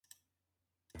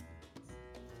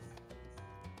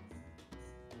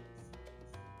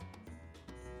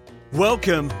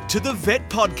Welcome to the Vet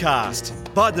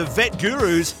Podcast by the Vet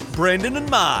Gurus, Brendan and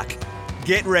Mark.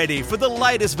 Get ready for the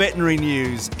latest veterinary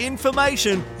news,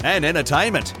 information and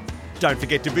entertainment. Don't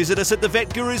forget to visit us at the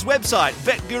Vet Gurus website,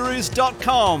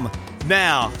 vetgurus.com.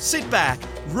 Now, sit back,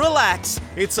 relax.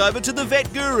 It's over to the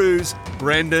Vet Gurus,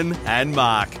 Brendan and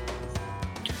Mark.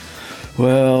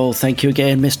 Well, thank you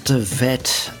again, Mr.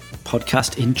 Vet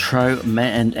Podcast intro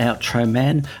man and outro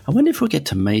man. I wonder if we'll get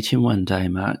to meet him one day,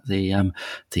 Mark, the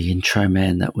intro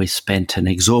man that we spent an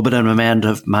exorbitant amount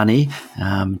of money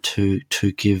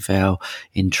to give our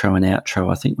intro and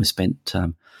outro. I think we spent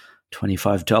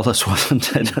 $25,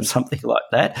 wasn't it, or something like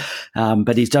that.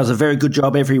 But he does a very good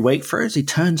job every week for us. He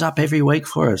turns up every week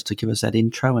for us to give us that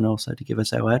intro and also to give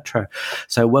us our outro.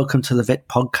 So welcome to the Vet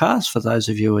Podcast. For those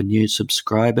of you who are new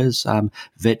subscribers,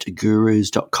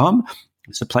 vetgurus.com.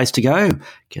 It's a place to go.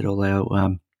 Get all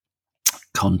our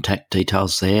contact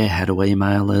details there, how to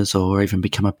email us or even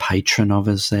become a patron of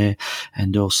us there,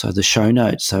 and also the show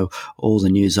notes. So all the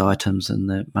news items and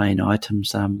the main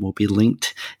items will be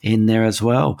linked in there as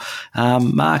well.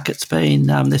 Mark, it's been,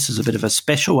 this is a bit of a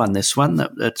special one, this one.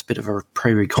 That's a bit of a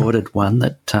pre-recorded one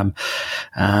that,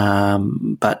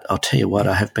 but I'll tell you what,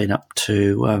 I have been up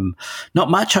to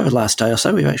not much over the last day or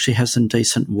so. We've actually had some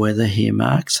decent weather here,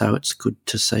 Mark, so it's good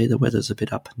to see. The weather's a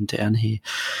bit up and down here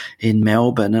in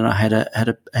Melbourne, and I had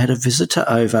a visitor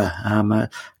over, a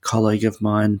colleague of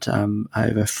mine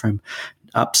over from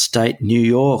upstate New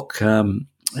York,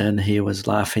 and he was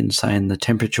laughing, saying the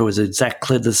temperature was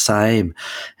exactly the same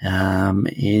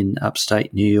in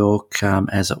upstate New York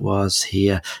as it was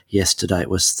here yesterday. It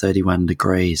was 31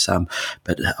 degrees,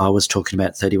 but I was talking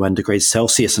about 31 degrees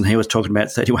Celsius and he was talking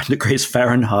about 31 degrees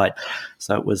Fahrenheit.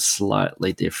 So it was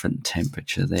slightly different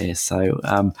temperature there. So,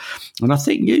 and I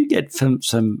think you get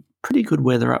some pretty good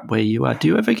weather up where you are. Do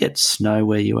you ever get snow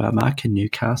where you are, Mark, in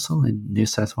Newcastle in New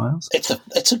South Wales? It's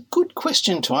a good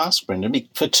question to ask, Brendan,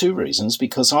 for two reasons.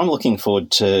 Because I'm looking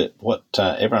forward to what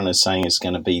everyone is saying is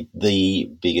going to be the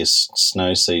biggest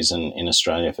snow season in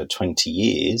Australia for 20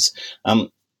 years.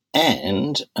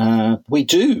 And we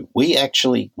do. We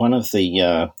actually, one of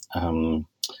the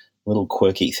little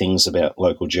quirky things about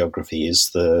local geography is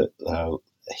the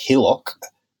hillock,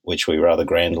 which we rather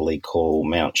grandly call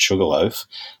Mount Sugarloaf,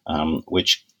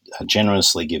 which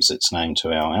generously gives its name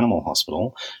to our animal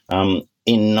hospital,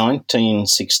 in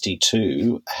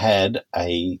 1962 had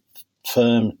a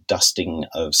firm dusting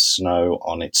of snow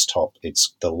on its top.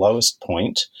 It's the lowest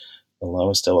point, the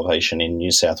lowest elevation in New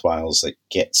South Wales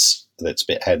that's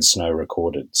had snow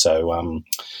recorded. So,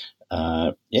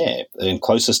 and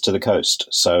closest to the coast.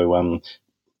 So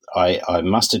I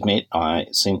must admit,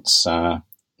 since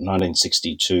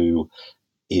 1962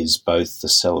 is both the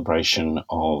celebration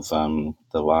of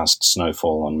the last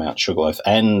snowfall on Mount Sugarloaf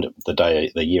and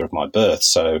the year of my birth.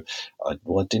 So I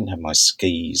didn't have my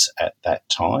skis at that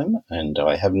time, and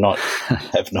I have not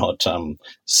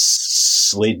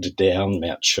slid down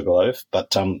Mount Sugarloaf.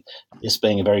 But this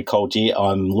being a very cold year,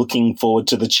 I'm looking forward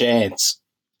to the chance.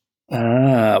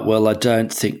 Well, I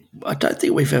don't think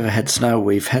we've ever had snow.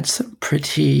 We've had some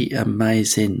pretty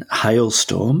amazing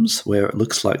hailstorms where it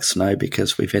looks like snow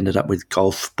because we've ended up with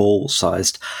golf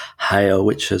ball-sized hail,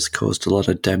 which has caused a lot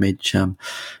of damage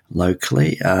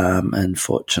locally.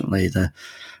 Unfortunately,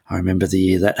 I remember the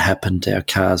year that happened, our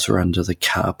cars were under the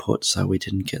carport, so we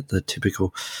didn't get the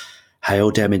typical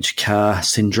hail damaged car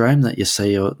syndrome that you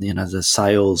see, or the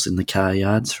sales in the car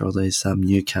yards for all these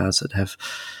new cars that have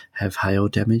hail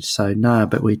damage. So no,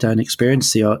 but we don't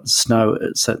experience the snow,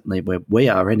 certainly where we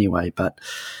are anyway, but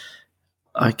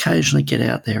I occasionally get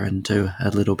out there and do a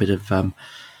little bit of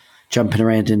jumping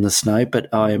around in the snow,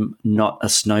 but I am not a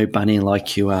snow bunny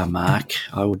like you are, Mark.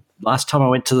 Last time I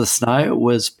went to the snow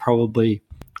was probably,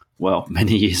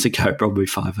 many years ago, probably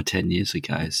 5 or 10 years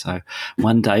ago. So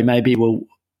one day maybe we'll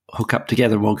hook up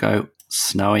together and we'll go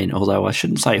snowing, although I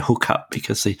shouldn't say hook up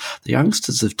because the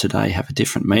youngsters of today have a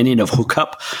different meaning of hook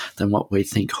up than what we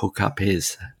think hook up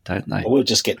is, don't they? We'll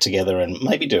just get together and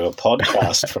maybe do a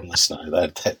podcast from the snow.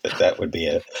 That would be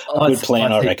a good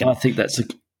plan, I reckon. I think that's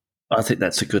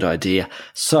a good idea.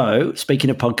 So, speaking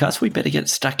of podcasts, we better get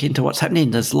stuck into what's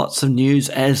happening. There's lots of news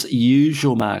as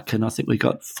usual, Mark, and I think we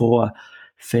got 4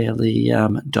 fairly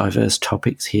diverse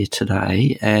topics here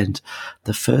today. And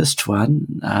the first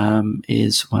one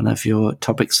is one of your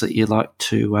topics that you like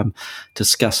to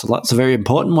discuss a lot. It's a very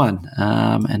important one,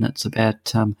 and it's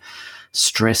about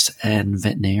stress and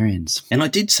veterinarians. And I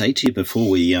did say to you before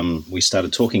we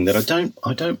started talking that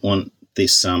I don't want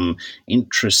this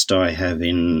interest I have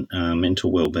in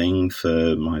mental well-being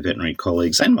for my veterinary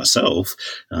colleagues and myself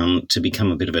to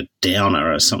become a bit of a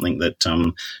downer, or something that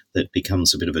that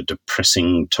becomes a bit of a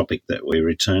depressing topic that we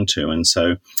return to. And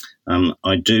so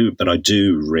I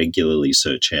do regularly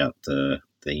search out the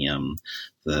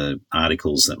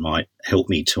articles that might help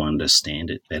me to understand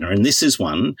it better. And this is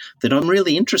one that I'm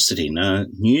really interested in, a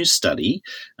new study.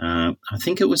 I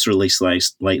think it was released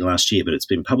late last year, but it's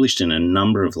been published in a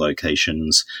number of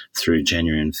locations through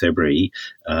January and February.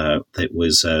 That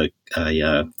was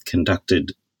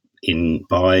conducted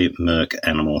by Merck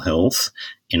Animal Health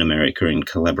in America in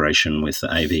collaboration with the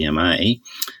AVMA.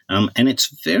 And it's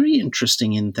very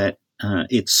interesting in that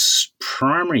its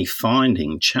primary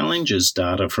finding challenges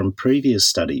data from previous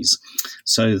studies.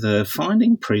 So the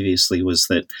finding previously was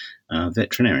that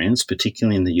veterinarians,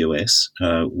 particularly in the US,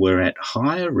 were at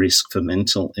higher risk for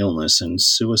mental illness and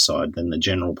suicide than the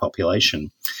general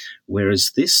population.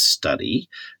 Whereas this study,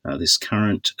 this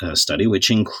current study, which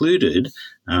included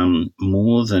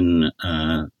more than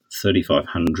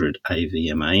 3,500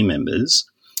 AVMA members,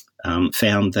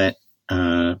 found that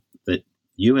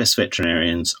US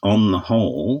veterinarians, on the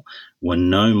whole, were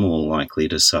no more likely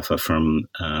to suffer from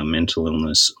mental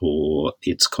illness or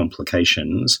its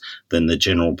complications than the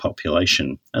general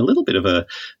population. A little bit of a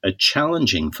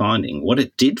challenging finding. What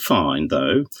it did find,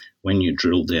 though, when you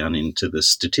drill down into the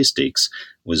statistics,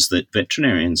 was that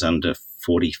veterinarians under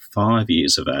 45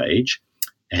 years of age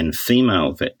and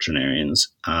female veterinarians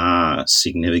are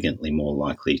significantly more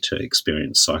likely to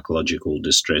experience psychological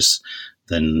distress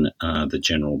than the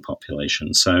general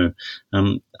population. So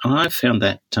I found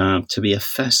that to be a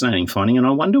fascinating finding, and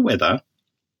I wonder whether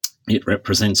it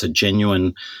represents a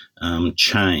genuine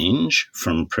change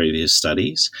from previous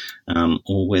studies,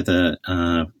 or whether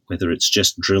it's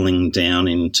just drilling down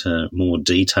into more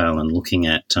detail and looking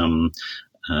at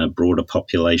broader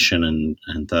population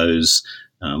and those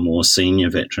more senior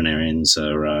veterinarians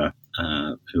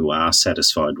who are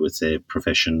satisfied with their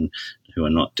profession, who are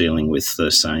not dealing with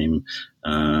the same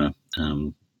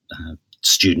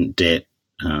student debt,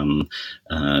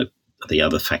 the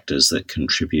other factors that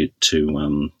contribute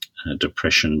to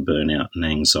depression, burnout and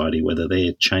anxiety, whether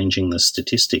they're changing the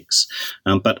statistics.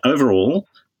 But overall,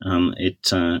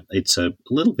 it's a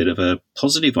little bit of a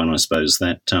positive one, I suppose,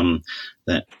 that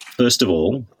first of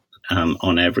all,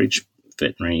 on average,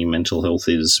 veterinary mental health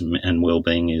and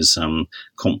wellbeing is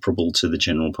comparable to the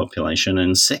general population.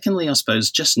 And secondly, I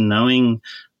suppose, just knowing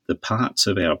the parts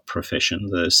of our profession,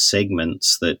 the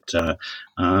segments that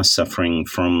are suffering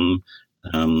from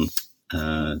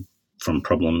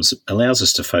problems, allows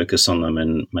us to focus on them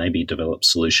and maybe develop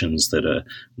solutions that are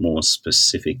more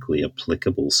specifically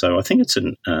applicable. So I think it's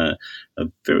a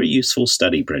very useful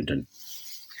study, Brendan.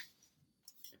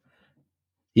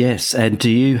 Yes, and do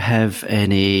you have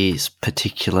any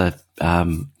particular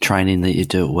training that you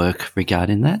do at work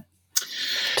regarding that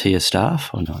to your staff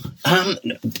or not?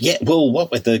 Yeah, well,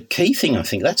 the key thing, I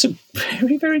think that's a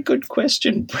very, very good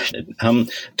question, Brendan.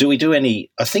 Do we do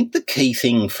any? I think the key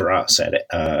thing for us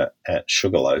at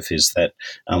Sugarloaf is that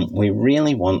we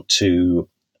really want to.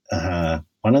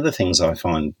 One of the things I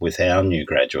find with our new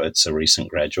graduates, or recent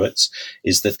graduates,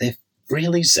 is that they're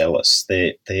really zealous.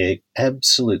 They're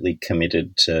absolutely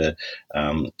committed to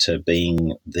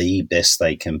being the best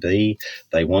they can be.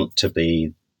 They want to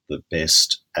be the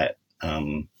best at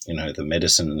the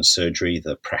medicine and surgery,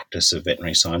 the practice of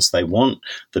veterinary science. They want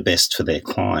the best for their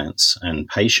clients and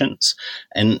patients,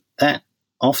 and that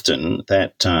often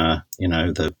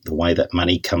the way that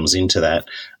money comes into that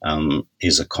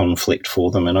is a conflict for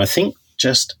them. And I think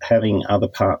just having other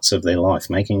parts of their life,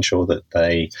 making sure that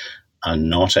they are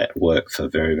not at work for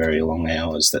very, very long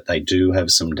hours, that they do have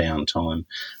some downtime.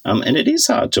 And it is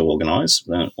hard to organise.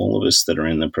 All of us that are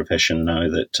in the profession know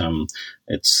that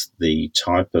it's the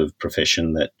type of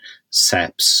profession that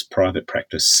private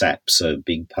practice saps a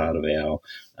big part of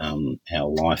our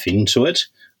life into it.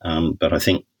 But I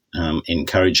think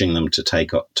encouraging them to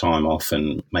take time off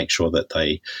and make sure that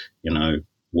they,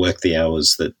 work the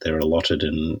hours that they're allotted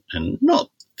and not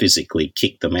physically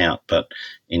kick them out, but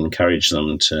encourage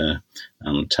them to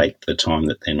take the time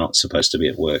that they're not supposed to be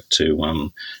at work to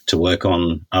work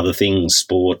on other things,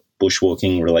 sport,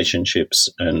 bushwalking, relationships,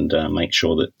 and make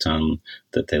sure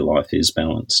that their life is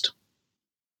balanced.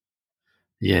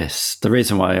 Yes, the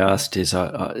reason why I asked is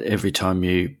every time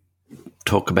you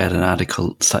talk about an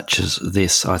article such as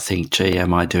this, I think, gee,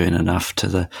 am I doing enough to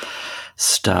the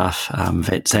staff,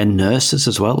 vets and nurses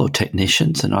as well, or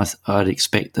technicians? And I'd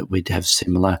expect that we'd have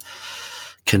similar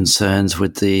concerns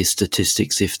with the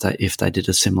statistics if they did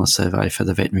a similar survey for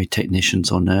the veterinary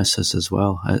technicians or nurses as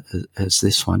well as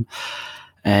this one.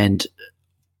 And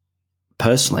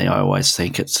personally, I always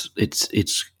think it's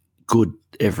good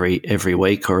every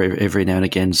week or every now and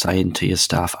again saying to your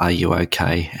staff, "Are you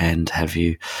okay? And have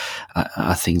you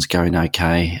are things going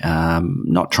okay?"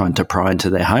 Not trying to pry into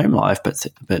their home life, but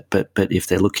if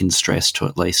they're looking stressed, to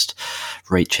at least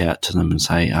reach out to them and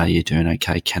say, "Are you doing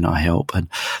okay? Can I help?" And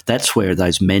that's where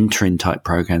those mentoring type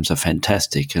programs are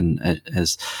fantastic. And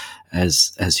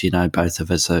as you know, both of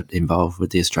us are involved with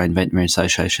the Australian Veterinary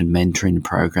Association mentoring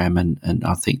program, and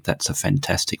I think that's a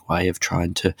fantastic way of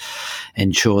trying to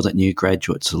ensure that new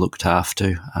graduates are looked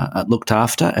after,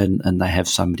 and they have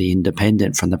somebody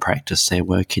independent from the practice they're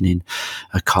working in,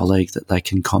 a colleague that they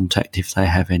can contact if they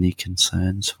have any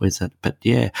concerns with it. But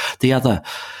yeah, the other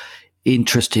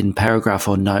interesting paragraph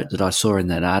or note that I saw in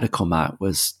that article, Mark,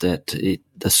 was that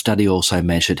the study also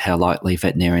measured how likely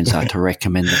veterinarians are to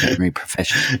recommend the veterinary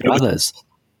profession to others.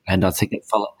 And I think it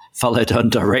followed on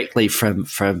directly from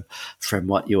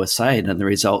what you were saying, and the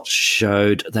results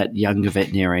showed that younger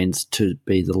veterinarians to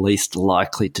be the least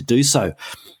likely to do so.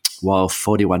 While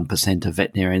 41% of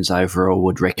veterinarians overall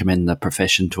would recommend the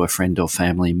profession to a friend or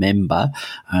family member,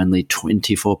 only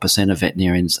 24% of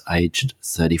veterinarians aged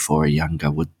 34 or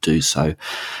younger would do so.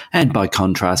 And by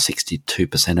contrast,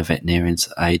 62% of veterinarians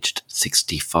aged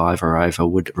 65 or over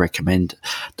would recommend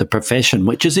the profession,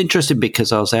 which is interesting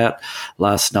because I was out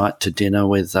last night to dinner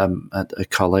with a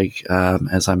colleague,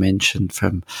 as I mentioned,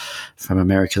 from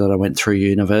America that I went through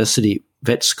university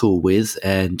vet school with,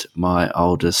 and my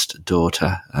oldest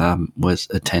daughter was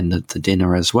attended the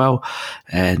dinner as well,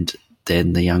 and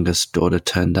then the youngest daughter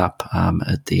turned up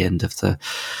at the end of the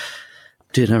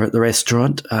dinner at the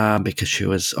restaurant because she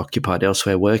was occupied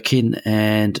elsewhere working,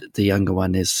 and the younger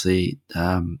one is the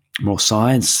more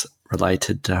science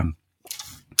related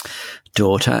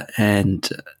daughter. And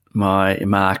my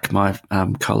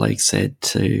colleague said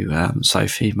to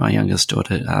Sophie, my youngest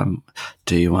daughter,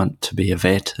 "Do you want to be a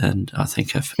vet?" And I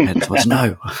think her answer was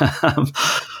no.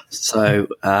 So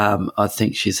I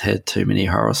think she's heard too many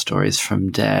horror stories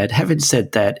from Dad. Having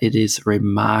said that, it is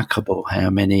remarkable how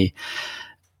many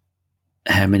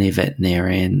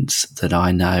veterinarians that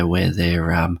I know where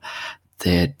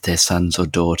their sons or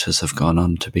daughters have gone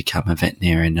on to become a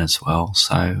veterinarian as well.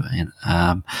 So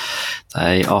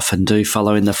they often do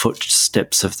follow in the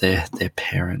footsteps of their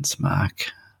parents,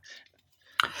 Mark.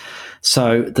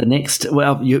 So the next,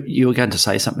 well, you were going to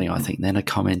say something, I think, then a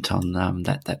comment on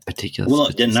that particular. Well,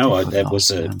 that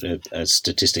was a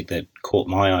statistic that caught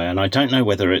my eye, and I don't know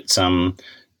whether it's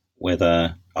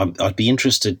whether I'd be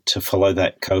interested to follow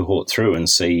that cohort through and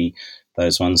see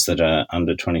those ones that are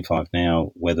under 25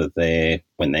 now, whether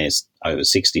when they're over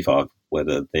 65,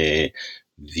 whether their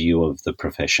view of the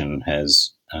profession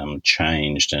has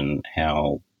changed and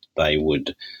how they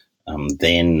would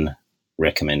then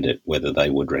recommend it, whether they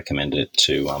would recommend it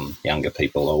to younger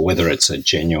people, or whether it's a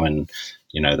genuine,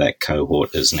 that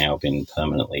cohort has now been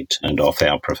permanently turned off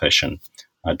our profession.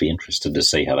 I'd be interested to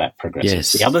see how that progresses.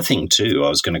 Yes. The other thing too I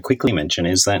was going to quickly mention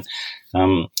is that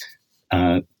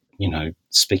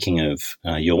speaking of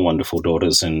your wonderful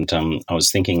daughters, and I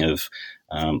was thinking of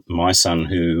my son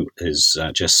who has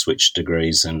just switched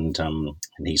degrees, and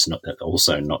he's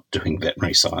also not doing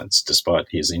veterinary science despite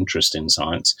his interest in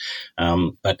science.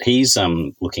 But he's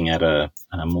looking at a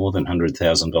more than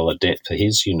 $100,000 debt for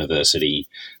his university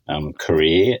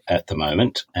career at the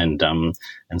moment, and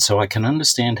so I can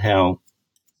understand how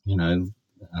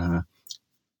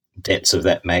debts of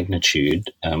that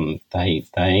magnitude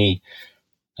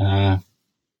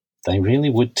they really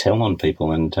would tell on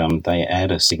people, and they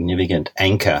add a significant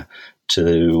anchor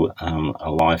to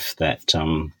a life that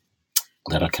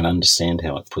I can understand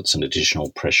how it puts an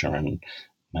additional pressure and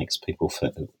makes people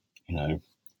feel,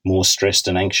 more stressed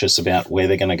and anxious about where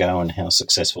they're going to go and how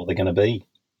successful they're going to be.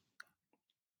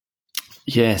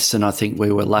 Yes, and I think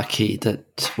we were lucky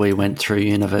that we went through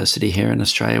university here in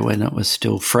Australia when it was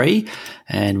still free,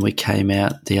 and we came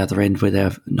out the other end with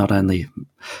our not only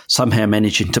somehow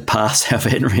managing to pass our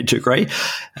veterinary degree,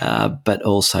 but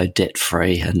also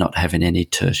debt-free and not having any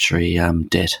tertiary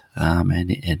debt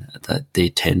and the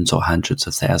tens or hundreds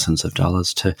of thousands of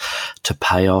dollars to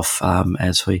pay off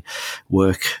as we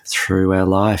work through our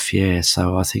life. Yeah,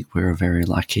 so I think we were very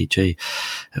lucky. Gee,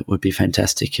 it would be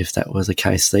fantastic if that was the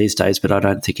case these days, but I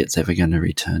don't think it's ever going to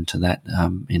return to that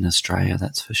in Australia,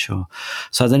 that's for sure.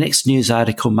 So the next news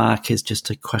article, Mark, is just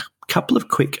a couple of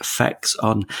quick facts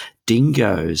on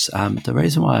dingoes. The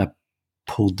reason why I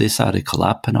pulled this article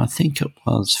up, and I think it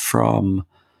was from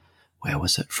where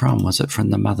was it from? Was it from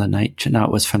the Mother Nature? No,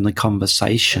 it was from The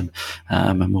Conversation,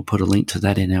 and we'll put a link to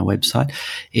that in our website,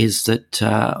 is that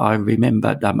I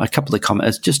remember a couple of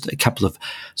comments, just a couple of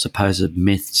supposed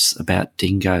myths about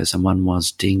dingoes, and one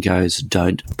was dingoes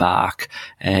don't bark.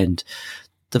 And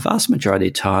the vast majority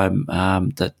of time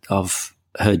that I've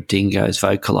heard dingoes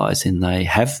vocalising, they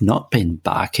have not been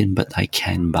barking, but they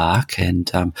can bark. And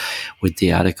with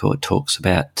the article, it talks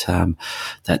about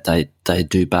that they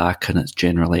do bark, and it's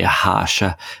generally a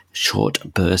harsher,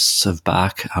 short bursts of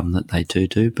bark that they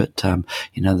do. But they're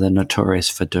notorious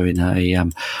for doing a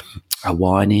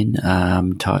whining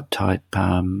type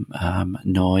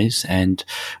noise. And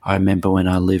I remember when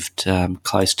I lived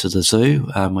close to the zoo,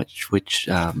 which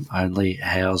only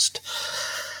housed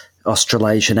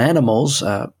Australasian animals,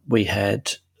 we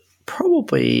had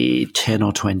probably 10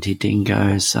 or 20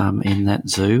 dingoes in that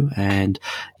zoo, and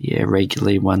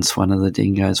regularly once one of the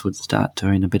dingoes would start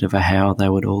doing a bit of a howl, they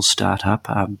would all start up,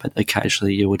 but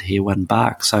occasionally you would hear one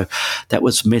bark. So that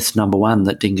was myth number one,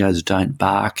 that dingoes don't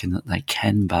bark and that they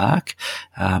can bark.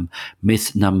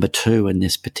 Myth number two in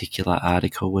this particular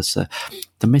article was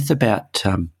the myth about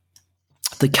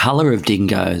the colour of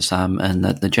dingoes, and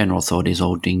that the general thought is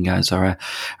all dingoes are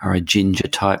a ginger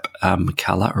type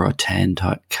colour or a tan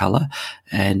type colour.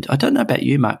 And I don't know about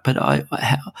you, Mark, but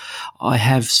I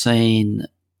have seen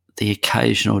the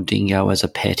occasional dingo as a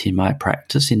pet in my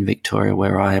practice in Victoria,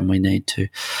 where I am.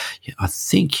 I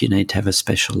think you need to have a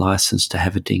special licence to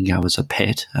have a dingo as a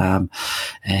pet,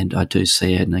 and I do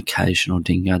see an occasional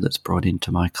dingo that's brought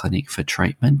into my clinic for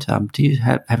treatment. Do you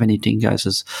have any dingoes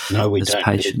as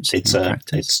patients?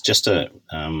 It's just a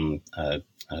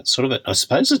sort of I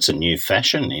suppose it's a new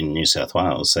fashion in New South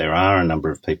Wales. There are a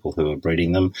number of people who are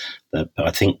breeding them.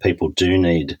 I think people do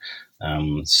need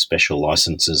special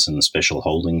licenses and special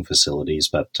holding facilities,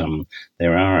 but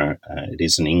it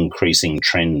is an increasing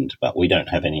trend, but we don't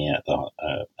have any at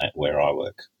where I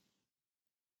work.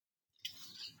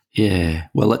 Yeah,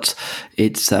 well,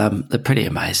 they're pretty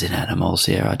amazing animals.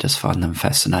 Yeah, I just find them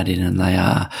fascinating, and they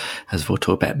are, as we'll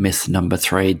talk about myth number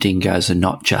 3, dingoes are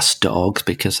not just dogs,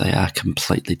 because they are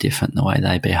completely different in the way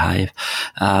they behave.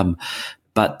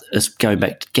 But as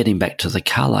getting back to the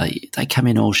colour, they come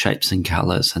in all shapes and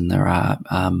colours, and there are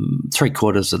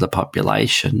 3/4 of the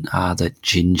population are the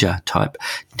ginger type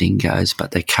dingoes,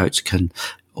 but their coats can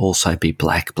also be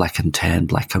black and tan,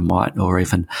 black and white, or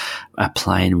even a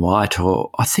plain white, or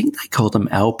I think they call them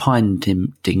alpine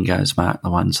dingoes, Mark, the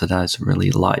ones that are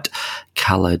really light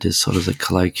coloured is sort of the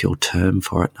colloquial term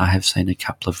for it. I have seen a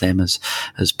couple of them as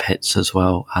pets as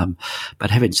well.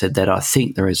 But having said that, I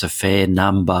think there is a fair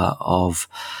number of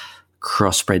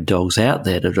crossbred dogs out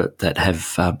there that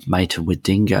have mated with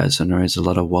dingoes, and there is a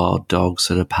lot of wild dogs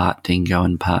that are part dingo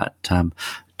and part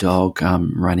dog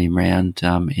running around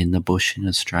in the bush in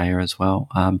Australia as well.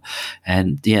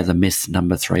 The myth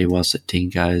number 3 was that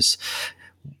dingoes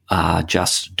are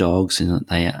just dogs, and that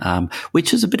they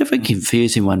which is a bit of a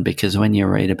confusing one, because when you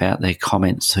read about their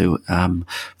comments from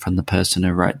the person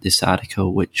who wrote this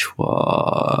article, which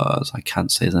was, I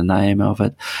can't see the name of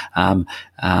it,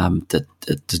 that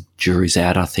the jury's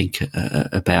out, I think,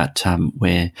 about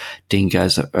where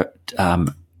dingoes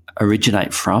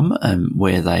originate from and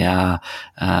where they are.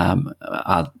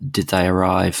 Did they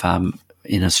arrive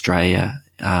in Australia,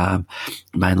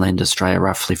 mainland Australia,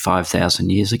 roughly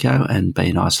 5,000 years ago, and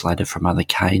been isolated from other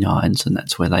canines, and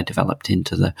that's where they developed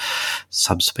into the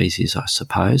subspecies, I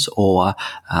suppose? Or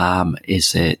are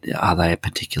they a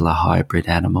particular hybrid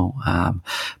animal?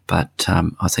 But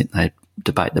I think they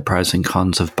debate the pros and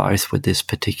cons of both with this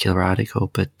particular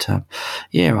article. But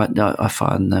I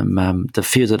find them, the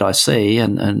few that I see,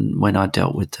 and when I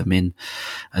dealt with them in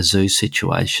a zoo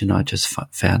situation, I just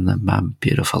found them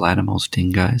beautiful animals,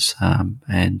 dingoes.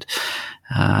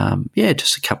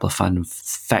 Just a couple of fun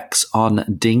facts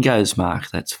on dingoes,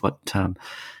 Mark. That's what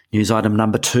news item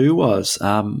number 2 was.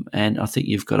 And I think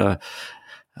you've got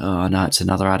no, it's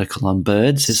another article on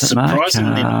birds, isn't it, Mark?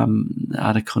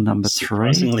 Article number 3.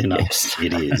 Surprisingly enough,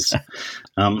 it is.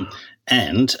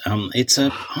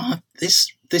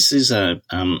 It's this is a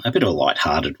bit of a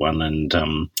light-hearted one,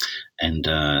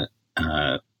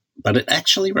 but it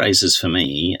actually raises for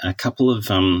me a couple of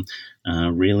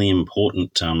really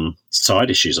important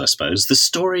side issues, I suppose. The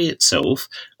story itself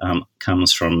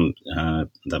comes from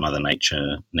the Mother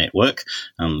Nature Network.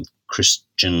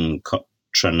 Christian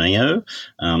Cotroneo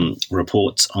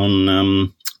reports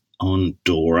on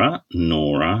Dora,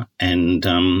 Nora, and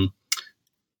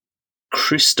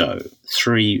Christo,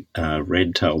 3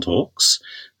 red-tailed hawks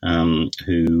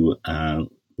who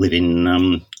live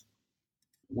in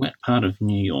what part of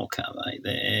New York are they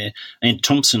there? And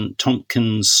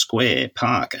Tompkins Square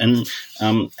Park. And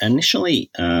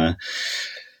initially,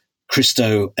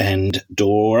 Christo and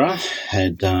Dora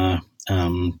had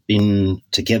been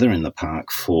together in the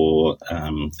park for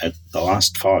the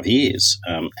last 5 years.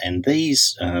 And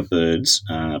these birds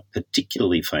are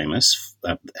particularly famous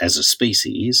as a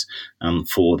species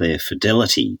for their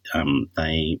fidelity.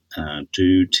 They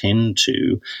do tend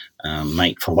to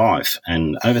mate for life.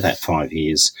 And over that 5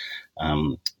 years,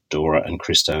 Dora and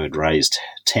Christo had raised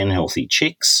 10 healthy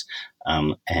chicks.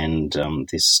 And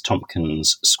this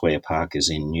Tompkins Square Park is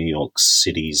in New York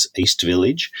City's East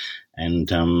Village.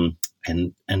 And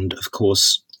of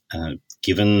course,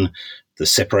 given the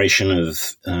separation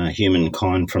of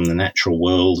humankind from the natural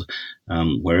world,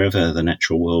 wherever the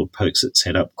natural world pokes its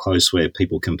head up close where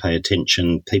people can pay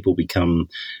attention, people become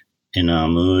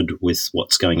enamored with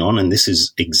what's going on. And this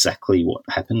is exactly what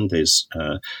happened. There's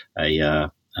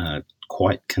a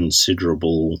quite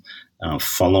considerable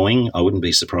following. I wouldn't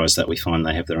be surprised that we find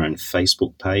they have their own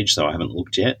Facebook page, though I haven't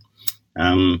looked yet.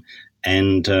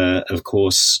 And of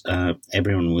course,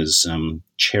 everyone was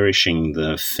cherishing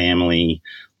the family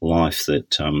life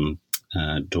that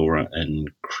Dora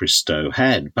and Christo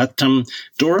had. But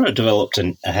Dora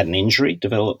had an injury,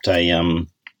 developed an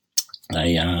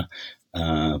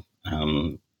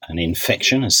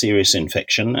infection, a serious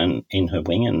infection, in her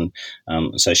wing, and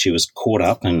so she was caught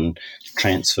up and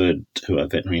transferred to a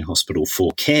veterinary hospital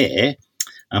for care.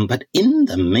 But in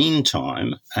the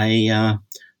meantime,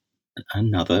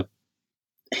 another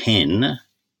hen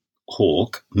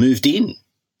hawk moved in,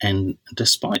 and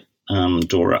despite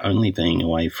Dora only being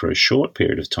away for a short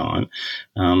period of time,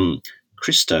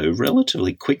 Christo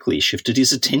relatively quickly shifted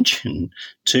his attention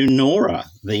to Nora,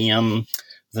 the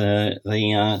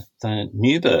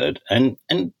new bird, and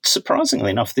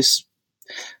surprisingly enough, this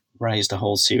raised a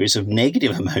whole series of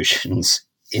negative emotions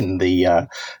in the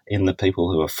people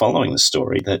who are following the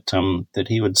story, that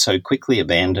he would so quickly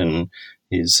abandon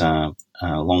his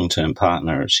long-term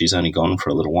partner. She's only gone for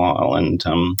a little while, and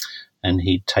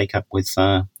he'd take up with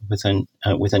a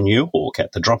new hawk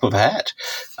at the drop of a hat,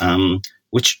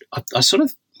 which I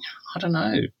don't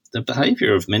know. The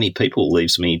behaviour of many people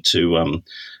leaves me to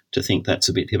think that's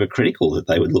a bit hypocritical, that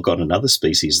they would look on another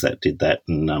species that did that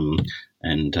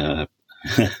and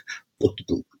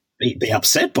be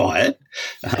upset by it.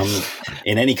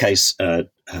 In any case,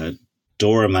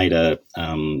 Dora made an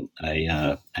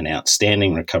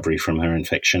outstanding recovery from her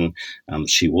infection.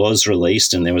 She was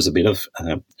released, and there was a bit of,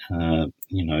 I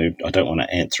don't want to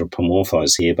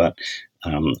anthropomorphise here, but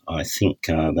I think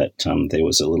that there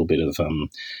was a little bit of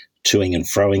toing and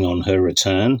froing on her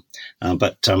return.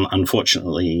 But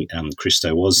unfortunately,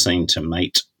 Christo was seen to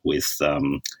mate with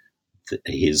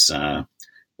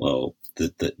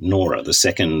Nora, the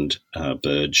second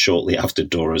bird, shortly after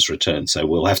Dora's return. So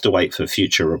we'll have to wait for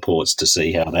future reports to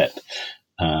see how that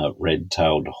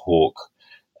red-tailed hawk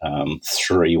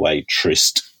three-way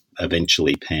tryst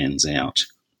eventually pans out.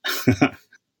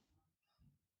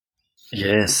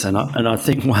 Yes, and I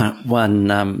think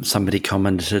one somebody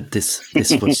commented this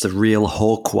was the real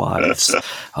hawk wives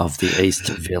of the East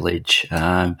Village,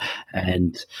 and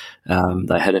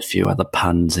they had a few other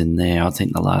puns in there. I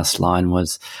think the last line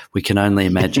was, "We can only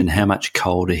imagine how much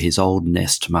colder his old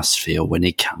nest must feel when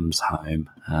he comes home,"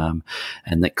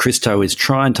 and that Christo is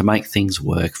trying to make things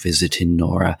work, visiting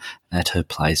Nora at her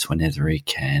place whenever he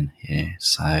can. Yeah,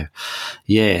 so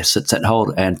yes, it's that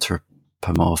whole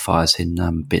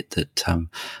anthropomorphising bit that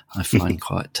I find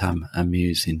quite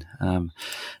amusing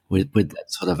with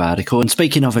that sort of article. And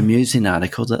speaking of amusing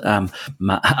articles, Mark,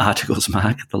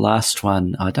 the last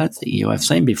one I don't think you have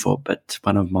seen before, but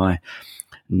one of my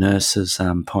nurses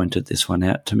pointed this one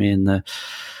out to me, and the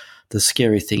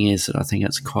scary thing is that I think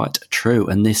it's quite true,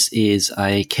 and this is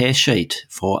a care sheet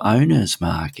for owners,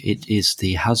 Mark. It is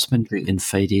the husbandry and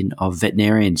feeding of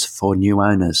veterinarians for new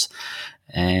owners.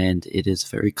 And it is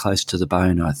very close to the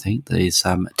bone, I think. There's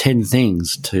 10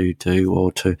 things to do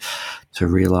or to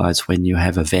realise when you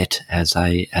have a vet as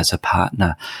a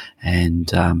partner.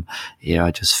 And,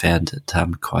 I just found it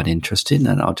quite interesting.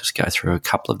 And I'll just go through a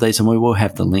couple of these, and we will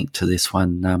have the link to this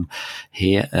one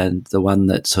here. And the one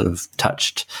that sort of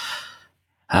touched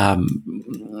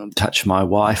my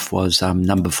wife was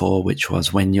number 4, which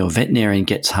was, when your veterinarian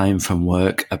gets home from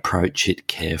work, approach it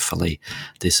carefully.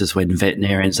 This is when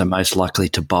veterinarians are most likely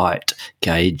to bite.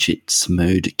 Gauge its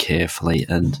mood carefully.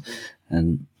 And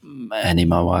Annie,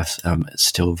 my wife,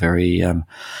 still very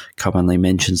commonly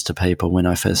mentions to people when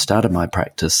I first started my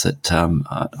practice that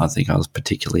I think I was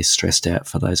particularly stressed out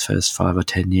for those first 5 or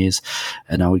 10 years,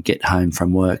 and I would get home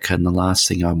from work, and the last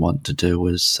thing I want to do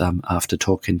was, after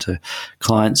talking to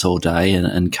clients all day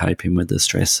and coping with the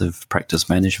stress of practice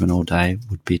management all day,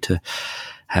 would be to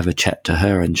have a chat to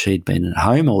her, and she'd been at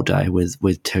home all day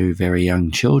with 2 very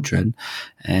young children,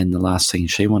 and the last thing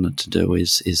she wanted to do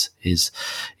is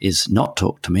not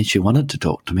talk to me. She wanted to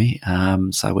talk to me,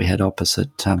 so we had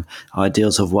opposite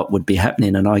ideals of what would be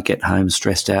happening. And I'd get home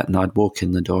stressed out, and I'd walk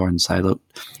in the door and say, "Look,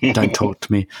 don't talk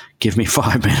to me. Give me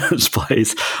 5 minutes,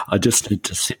 please. I just need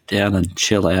to sit down and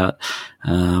chill out."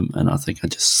 And I think I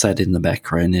just sat in the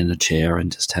background in a chair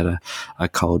and just had a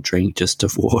cold drink just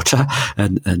of water,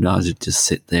 and I would just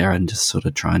sit there and just sort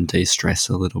of try and de-stress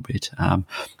a little bit.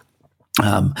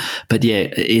 But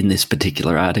yeah, in this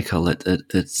particular article,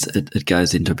 it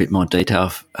goes into a bit more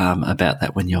detail about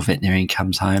that. When your veterinarian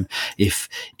comes home, if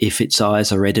its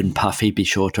eyes are red and puffy, be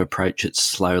sure to approach it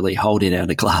slowly, holding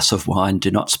out a glass of wine. Do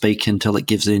not speak until it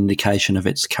gives an indication of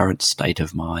its current state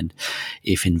of mind.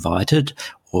 If invited,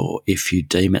 or if you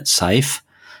deem it safe,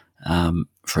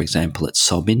 for example, it's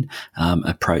sobbing,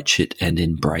 approach it and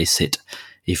embrace it.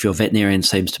 If your veterinarian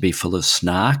seems to be full of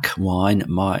snark, wine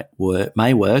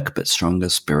may work, but stronger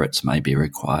spirits may be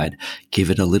required. Give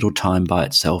it a little time by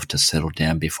itself to settle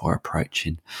down before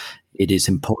approaching. It is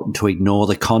important to ignore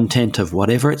the content of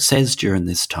whatever it says during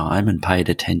this time and pay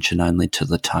attention only to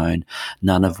the tone.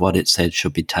 None of what it said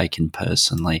should be taken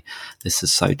personally. This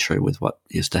is so true with what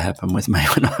used to happen with me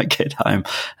when I get home.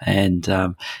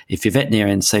 And if your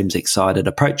veterinarian seems excited,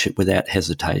 approach it without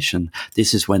hesitation.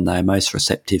 This is when they are most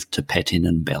receptive to petting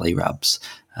and belly rubs.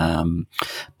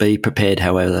 Be prepared,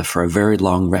 however, for a very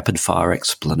long, rapid-fire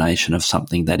explanation of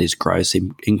something that is gross,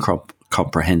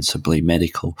 incomprehensibly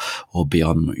medical, or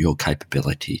beyond your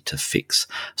capability to fix.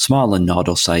 Smile and nod,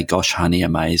 or say, "Gosh, honey,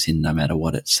 amazing," no matter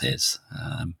what it says.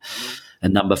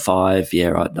 And number 5,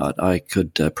 I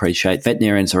could appreciate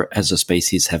veterinarians as a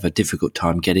species have a difficult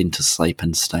time getting to sleep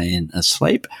and staying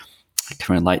asleep. I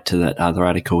can relate to that other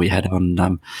article we had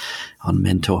on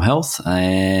mental health.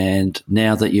 And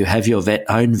now that you have your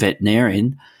own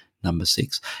veterinarian, number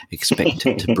 6, expect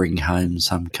it to bring home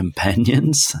some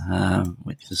companions,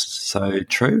 which is so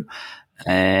true.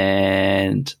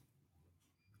 And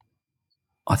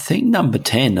I think number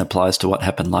 10 applies to what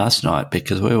happened last night,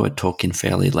 because we were talking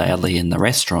fairly loudly in the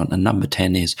restaurant. And number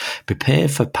 10 is prepare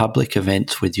for public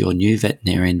events with your new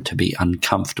veterinarian to be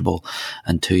uncomfortable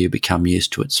until you become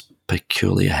used to its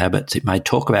peculiar habits. It may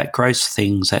talk about gross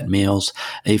things at meals,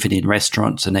 even in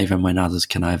restaurants, and even when others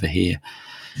can overhear.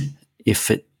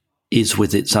 If it is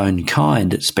with its own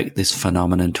kind, expect this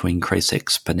phenomenon to increase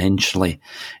exponentially.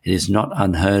 It is not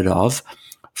unheard of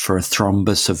for a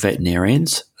thrombus of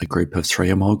veterinarians, a group of 3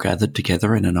 or more gathered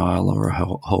together in an aisle or a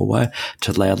hallway,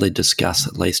 to loudly discuss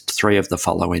at least 3 of the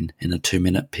following in a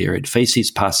 2-minute period: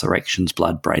 feces, pus, erections,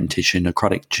 blood, brain tissue,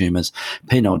 necrotic tumours,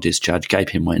 penile discharge,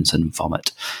 gaping wounds, and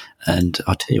vomit. And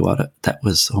I'll tell you what, that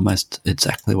was almost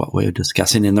exactly what we were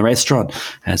discussing in the restaurant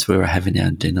as we were having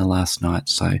our dinner last night.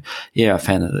 So, yeah, I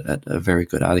found it a very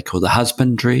good article. The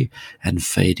husbandry and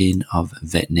feeding of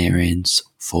veterinarians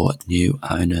for new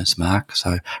owners, Mark.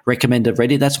 So recommended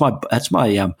ready. That's my book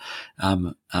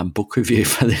review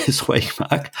for this week,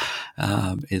 Mark,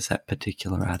 is that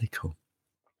particular article.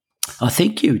 I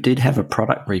think you did have a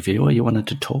product review, or you wanted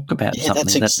to talk about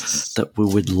something that we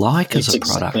would like as a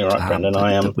product. Exactly right, Brendan.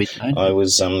 I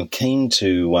was keen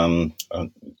to,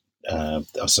 I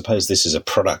suppose this is a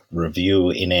product review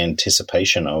in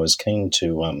anticipation. I was keen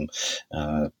to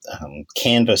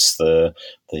canvass the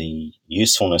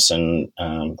usefulness, and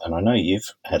I know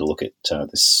you've had a look at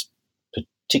this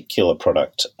particular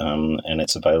product and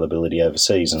its availability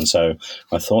overseas, and so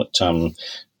I thought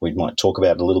we might talk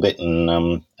about it a little bit,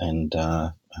 and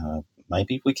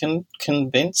maybe we can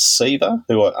convince SIVA,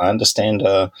 who I understand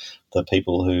are the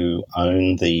people who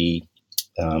own the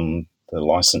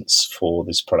license for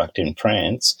this product in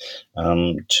France,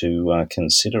 to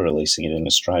consider releasing it in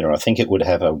Australia. I think it would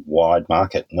have a wide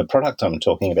market. And the product I'm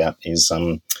talking about is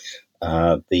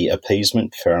the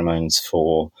appeasement pheromones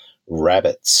for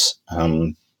rabbits.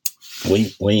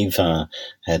 We've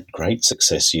had great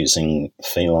success using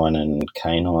feline and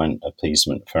canine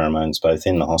appeasement pheromones, both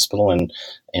in the hospital and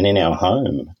in our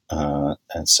home.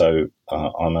 And so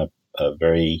I'm a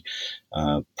very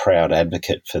proud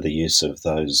advocate for the use of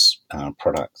those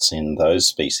products in those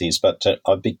species. But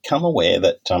I've become aware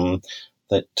that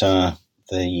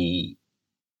the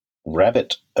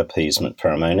rabbit appeasement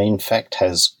pheromone, in fact,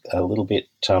 has a little bit,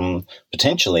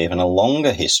 potentially even a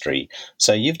longer history.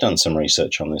 So you've done some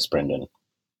research on this, Brendan.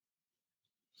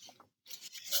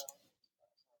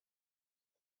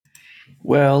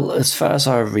 Well, as far as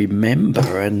I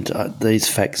remember, and these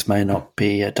facts may not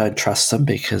be, I don't trust them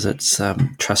because it's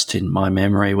trust in my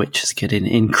memory, which is getting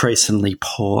increasingly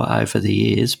poor over the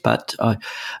years. But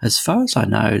as far as I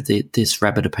know, this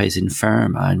rabbit appeasing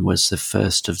pheromone was the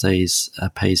first of these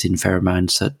appeasing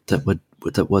pheromones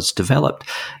that was developed,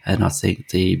 and I think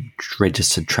the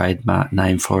registered trademark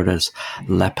name for it is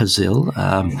Lapazil,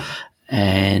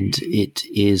 and it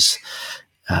is.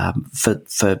 For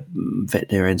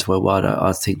veterinarians worldwide,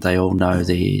 I think they all know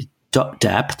the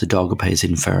DAP, the dog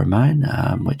appeasing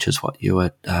pheromone, which is what you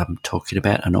were talking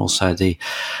about, and also the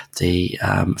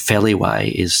Feliway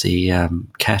is the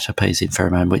cat appeasing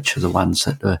pheromone, which are the ones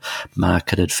that are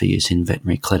marketed for use in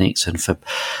veterinary clinics and for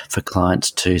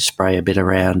clients to spray a bit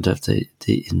around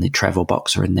in the travel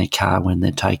box or in their car when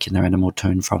they're taking their animal to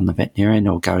and from the veterinarian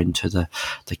or going to the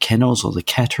kennels or the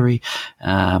cattery.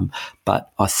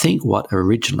 But I think what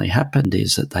originally happened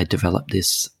is that they developed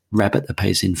this rabbit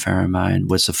appeasing pheromone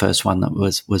was the first one that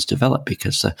was developed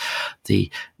because the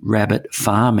rabbit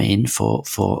farming for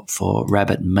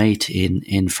rabbit meat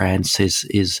in France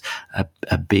is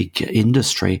a big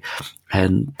industry.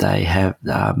 And they have,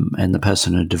 and the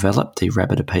person who developed the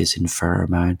rabbit appeasing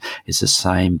pheromone is the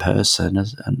same person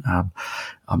and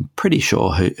I'm pretty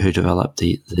sure who developed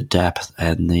the DAP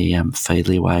and the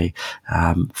Feliway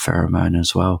pheromone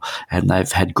as well. And they've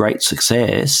had great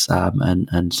success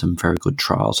and some very good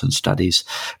trials and studies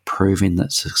proving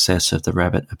that success of the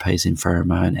rabbit appeasing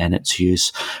pheromone and its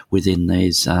use within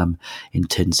these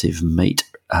intensive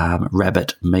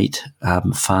rabbit meat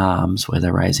farms where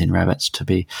they're raising rabbits to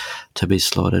be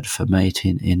slaughtered for meat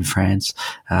in France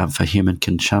for human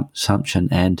consumption,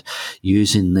 and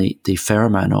using the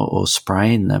pheromone or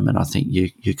spraying them. And I think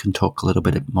you can talk a little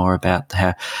bit more about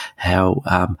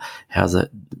how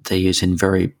they're using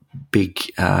very big,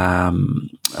 they're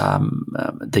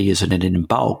using it in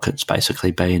bulk. It's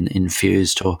basically being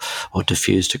infused or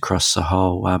diffused across the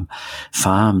whole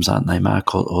farms, aren't they,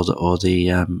 Mark? Or the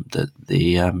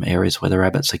areas where the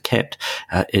rabbits are kept.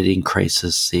 It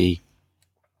increases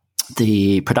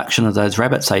the production of those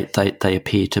rabbits. They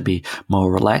appear to be more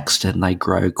relaxed and they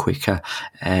grow quicker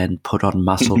and put on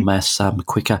muscle mass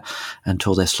quicker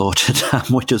until they're slaughtered,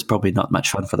 which is probably not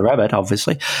much fun for the rabbit,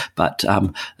 obviously. But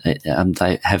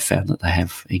they have found that they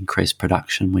have increased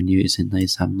production when using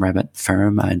these rabbit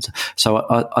pheromones. So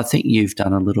I think you've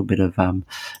done a little bit of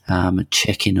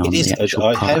checking on the actual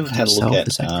product. I have had a look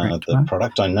at correct, the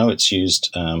product. I know it's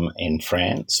used in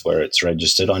France where it's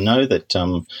registered. I know that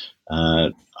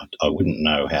I wouldn't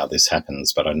know how this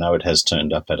happens, but I know it has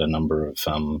turned up at a number of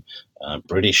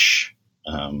British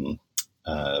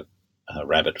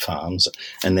rabbit farms.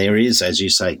 And there is, as you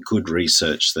say, good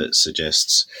research that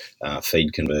suggests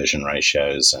feed conversion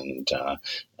ratios and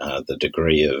the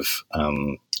degree of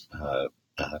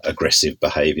aggressive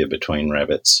behaviour between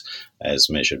rabbits as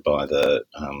measured by the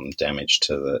damage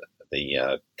to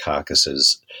the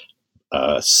carcasses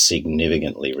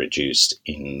significantly reduced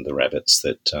in the rabbits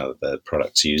that the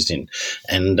product's used in,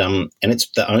 and it's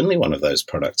the only one of those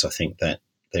products I think that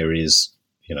there is,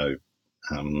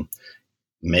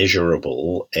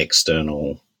 measurable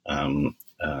external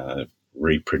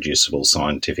reproducible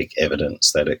scientific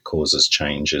evidence that it causes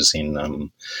changes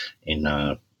in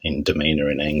demeanour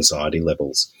and anxiety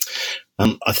levels.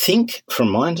 I think, from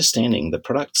my understanding, the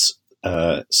product's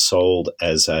sold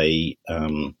as a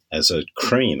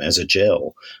cream, as a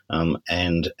gel,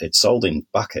 and it's sold in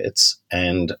buckets.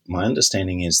 And my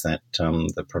understanding is that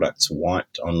the product's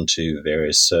wiped onto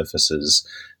various surfaces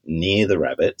near the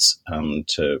rabbits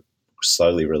to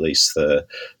slowly release the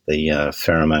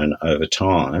pheromone over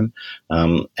time.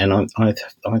 And I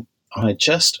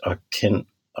can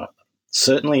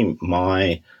certainly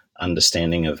my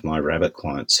understanding of my rabbit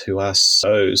clients who are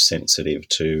so sensitive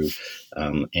to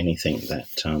anything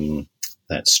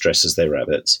that stresses their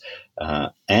rabbits,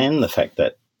 and the fact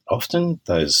that often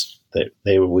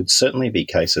there would certainly be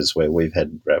cases where we've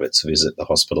had rabbits visit the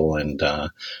hospital and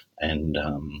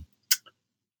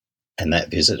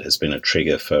that visit has been a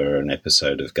trigger for an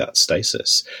episode of gut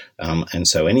stasis, and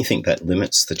so anything that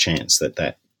limits the chance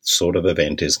that sort of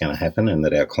event is going to happen and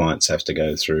that our clients have to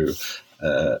go through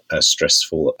a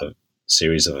stressful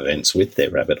series of events with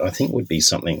their rabbit, I think would be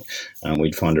something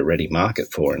we'd find a ready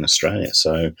market for in Australia.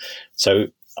 So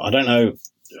I don't know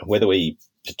whether we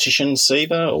petition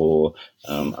CIVA or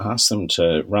ask them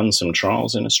to run some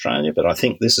trials in Australia, but I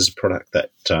think this is a product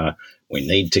that we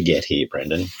need to get here,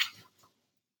 Brendan.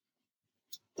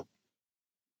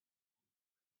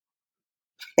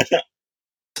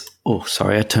 Oh,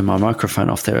 sorry, I turned my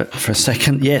microphone off there for a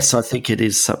second. Yes, I think it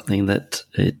is something that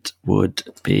it would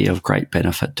be of great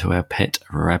benefit to our pet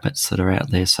rabbits that are out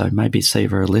there. So maybe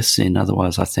Siva are listening.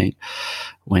 Otherwise, I think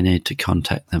we need to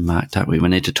contact them, Mark, don't we? We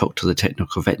need to talk to the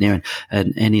technical veterinarian.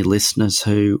 And any listeners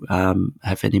who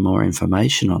have any more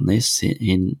information on this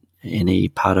in any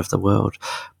part of the world,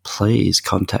 please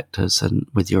contact us and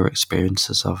with your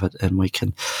experiences of it, and we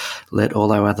can let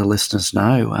all our other listeners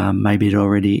know. Maybe it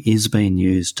already is being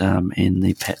used in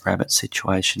the pet rabbit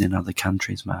situation in other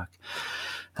countries, Mark.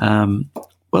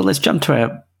 Well, let's jump to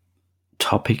our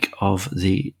topic of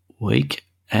the week,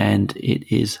 and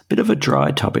it is a bit of a dry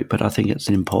topic, but I think it's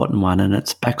an important one, and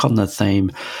it's back on the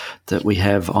theme that we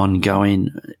have ongoing,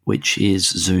 which is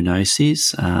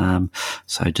zoonoses,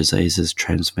 so diseases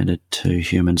transmitted to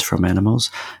humans from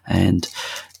animals. And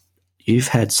you've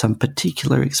had some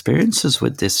particular experiences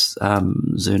with this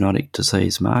zoonotic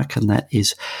disease, Mark, and that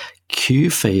is Q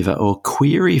fever, or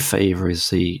query fever is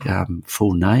the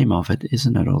full name of it,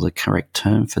 isn't it, or the correct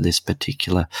term for this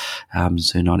particular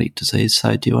zoonotic disease.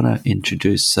 So do you want to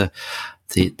introduce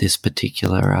this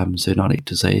particular zoonotic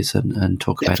disease and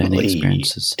talk about any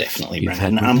experiences? Definitely,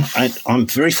 Brandon. I'm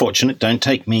very fortunate. Don't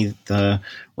take me the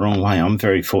wrong way. I'm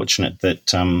very fortunate that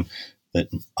that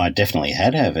I definitely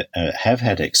have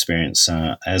had experience.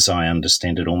 As I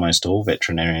understand it, almost all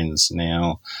veterinarians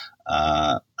now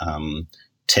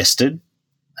tested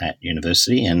at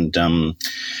university, and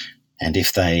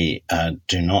if they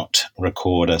do not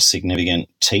record a significant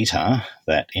titer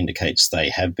that indicates they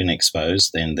have been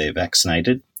exposed, then they're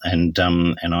vaccinated. And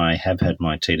I have had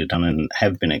my titer done and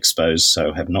have been exposed,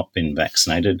 so have not been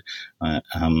vaccinated.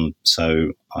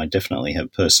 So I definitely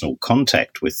have personal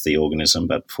contact with the organism,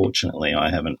 but fortunately I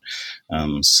haven't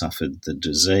suffered the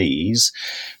disease.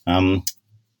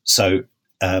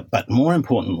 But more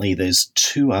importantly, there's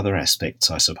two other aspects,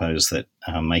 I suppose, that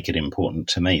make it important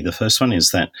to me. The first one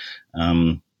is that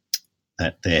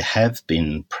that there have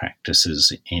been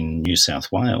practices in New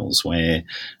South Wales where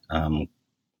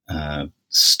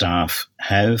staff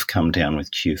have come down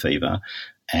with Q fever,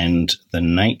 and the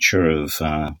nature of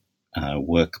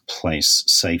workplace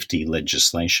safety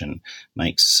legislation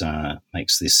makes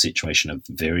this situation a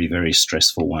very, very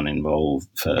stressful one involved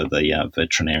for the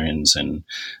veterinarians and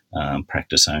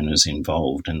practice owners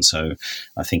involved. And so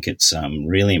I think it's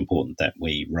really important that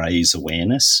we raise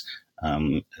awareness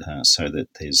so that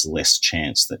there's less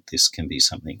chance that this can be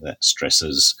something that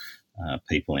stresses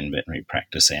people in veterinary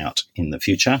practice out in the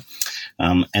future.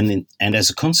 And as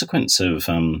a consequence of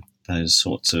those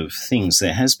sorts of things,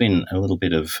 there has been a little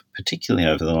bit of, particularly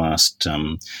over the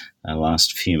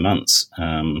last few months,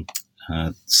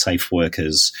 safe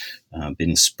workers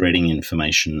been spreading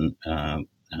information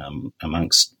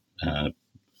amongst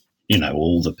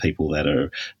all the people that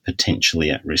are potentially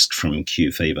at risk from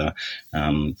Q fever.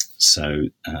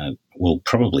 Well,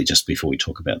 probably just before we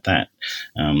talk about that,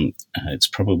 it's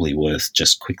probably worth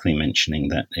just quickly mentioning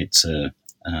that it's the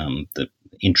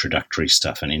introductory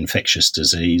stuff, an infectious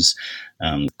disease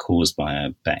caused by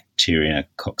a bacteria,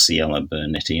 Coxiella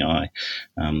burnetii,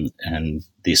 and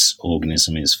this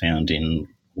organism is found in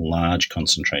large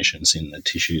concentrations in the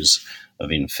tissues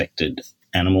of infected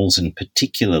animals, and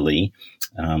particularly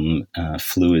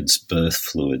fluids, birth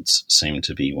fluids, seem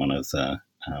to be one of the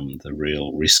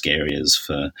real risk areas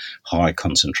for high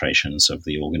concentrations of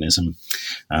the organism.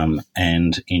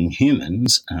 And in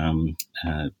humans,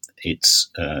 it's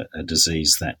a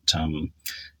disease that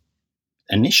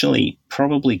initially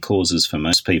probably causes for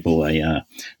most people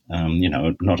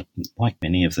not like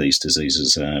many of these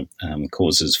diseases,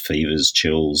 causes fevers,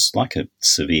 chills, like a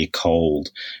severe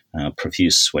cold,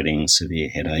 profuse sweating, severe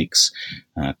headaches,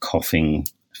 coughing,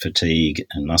 fatigue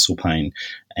and muscle pain,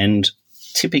 and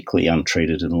typically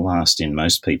untreated and last in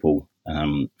most people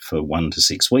for 1 to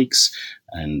 6 weeks,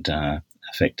 and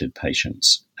affected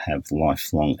patients have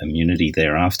lifelong immunity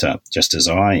thereafter, just as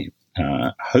I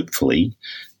hopefully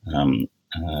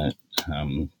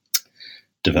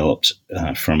developed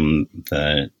from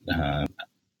the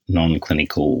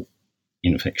non-clinical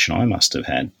infection I must have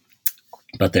had.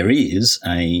 But there is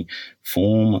a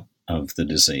form of the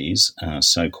disease,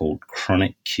 so-called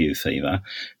chronic Q fever,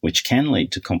 which can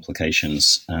lead to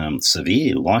complications,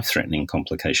 severe life-threatening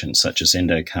complications such as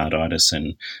endocarditis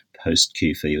and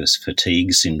post-Q fever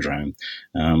fatigue syndrome.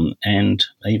 And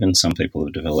even some people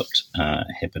have developed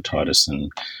hepatitis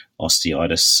and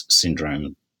osteitis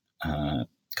syndrome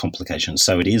complications.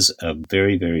 So it is a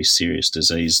very, very serious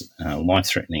disease,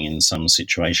 life-threatening in some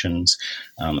situations,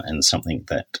 and something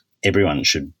that everyone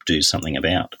should do something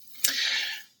about.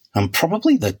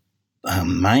 Probably the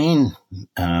main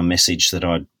message that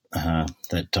I'd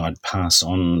that I'd pass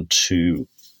on to,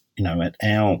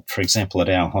 for example, at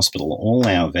our hospital, all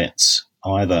our vets,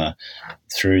 either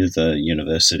through the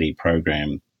university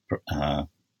program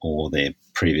or their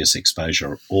previous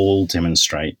exposure, all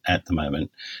demonstrate at the moment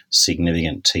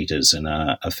significant teters and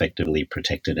are effectively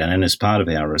protected. And as part of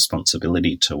our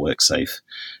responsibility to work safe,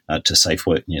 to Safe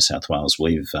Work New South Wales,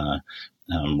 we've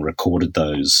recorded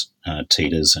those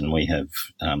teters, and we have,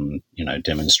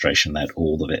 demonstration that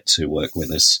all the vets who work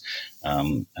with us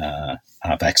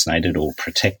are vaccinated or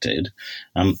protected.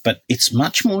 But it's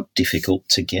much more difficult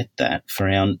to get that for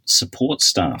our support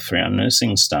staff, for our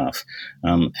nursing staff.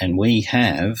 And we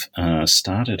have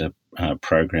started a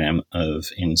program of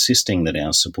insisting that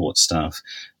our support staff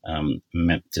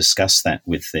discuss that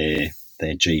with their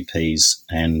GPs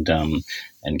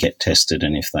and get tested,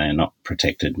 and if they are not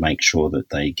protected, make sure that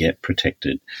they get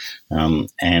protected.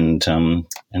 And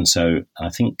so I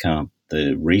think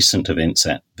the recent events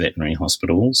at veterinary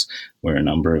hospitals, where a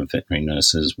number of veterinary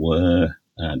nurses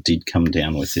did come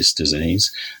down with this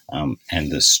disease,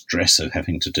 and the stress of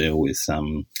having to deal with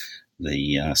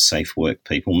the safe work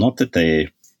people, not that they're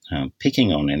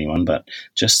picking on anyone, but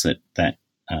just that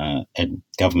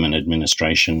government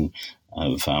administration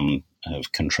of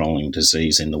controlling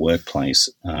disease in the workplace,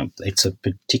 it's a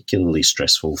particularly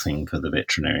stressful thing for the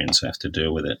veterinarians who have to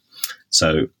deal with it.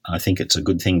 So I think it's a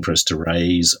good thing for us to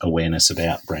raise awareness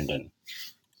about, Brendan.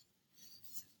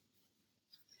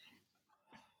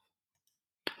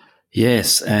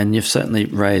 Yes, and you've certainly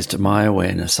raised my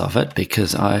awareness of it,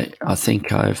 because I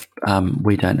think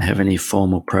we don't have any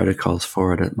formal protocols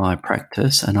for it at my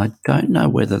practice, and I don't know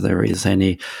whether there is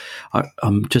any.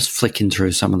 I'm just flicking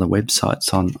through some of the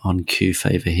websites on Q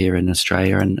fever here in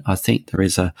Australia, and I think there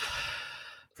is a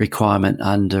requirement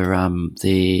under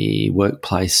the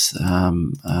workplace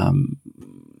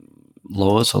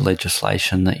laws or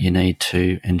legislation that you need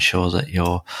to ensure that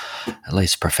your, at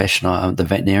least professional, the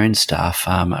veterinarian staff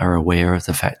are aware of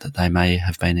the fact that they may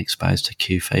have been exposed to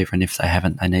Q fever, and if they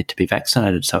haven't, they need to be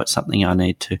vaccinated. So it's something I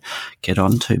need to get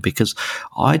onto, because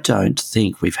I don't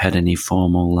think we've had any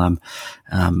formal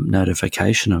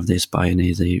notification of this by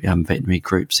any of the veterinary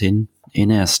groups in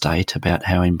our state about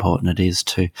how important it is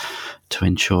to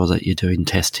ensure that you're doing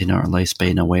testing, or at least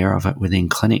being aware of it within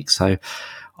clinics. So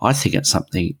I think it's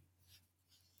something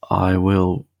I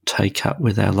will take up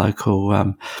with our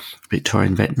local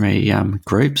Victorian veterinary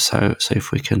group, so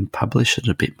if we can publish it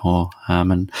a bit more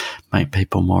and make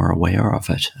people more aware of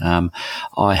it.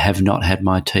 I have not had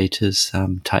my teters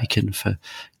taken for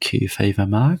Q fever,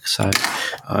 Mark, so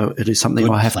it is something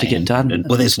I have to get done.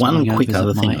 Well, there's one quick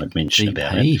other thing I'd mention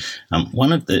about it.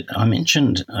 I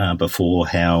mentioned before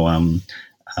how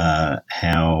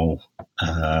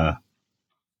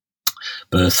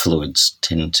birth fluids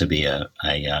tend to be a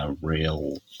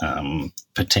real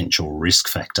potential risk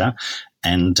factor,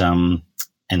 and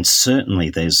certainly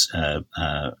there's a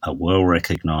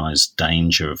well-recognised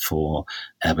danger for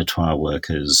abattoir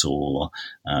workers or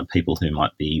people who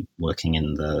might be working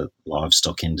in the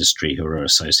livestock industry who are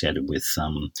associated with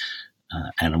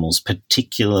animals,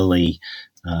 particularly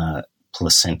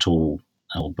placental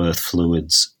or birth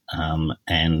fluids.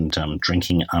 And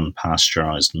drinking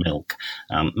unpasteurised milk,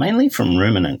 mainly from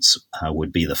ruminants,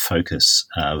 would be the focus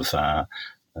of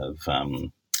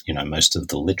most of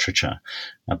the literature.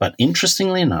 But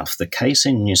interestingly enough, the case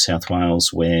in New South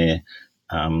Wales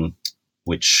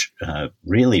which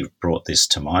really brought this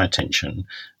to my attention,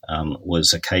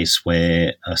 was a case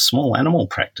where a small animal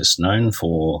practice known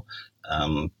for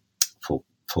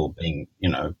being,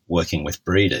 working with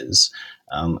breeders,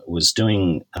 was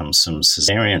doing some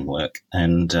caesarean work,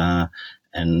 and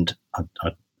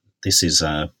this is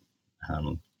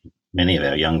many of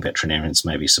our young veterinarians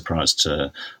may be surprised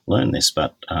to learn this,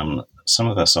 but some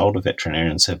of us older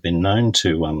veterinarians have been known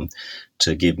to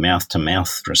give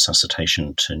mouth-to-mouth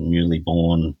resuscitation to newly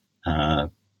born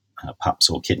pups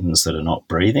or kittens that are not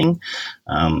breathing,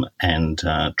 and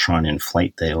try and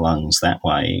inflate their lungs that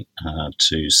way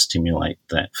to stimulate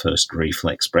that first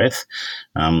reflex breath.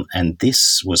 And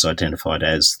this was identified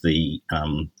as the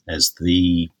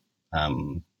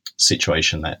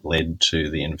situation that led to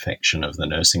the infection of the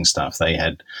nursing staff. They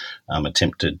had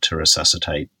attempted to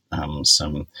resuscitate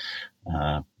some,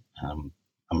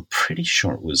 I'm pretty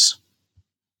sure it was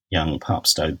young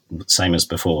pups, same as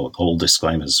before, all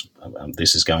disclaimers.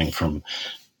 This is going from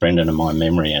Brendan and my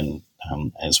memory, and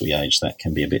as we age, that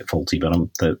can be a bit faulty, but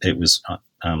it was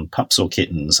pups or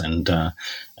kittens, and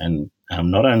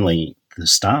not only the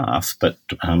staff, but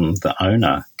the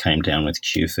owner came down with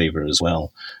Q fever as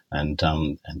well, and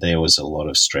there was a lot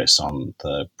of stress on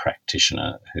the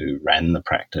practitioner who ran the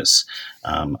practice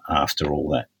after all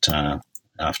that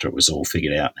after it was all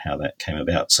figured out how that came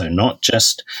about. So not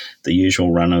just the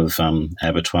usual run of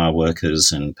abattoir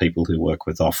workers and people who work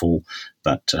with offal,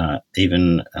 but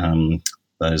even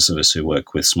those of us who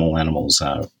work with small animals,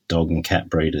 dog and cat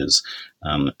breeders,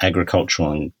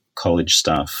 agricultural and college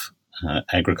staff,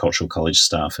 agricultural college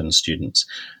staff and students,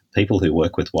 people who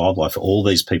work with wildlife. All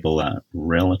these people are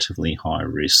relatively high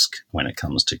risk when it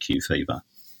comes to Q fever.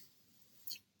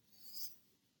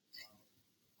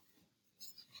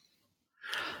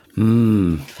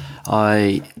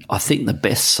 I think the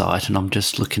best site, and I'm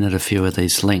just looking at a few of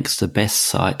these links, the best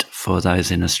site for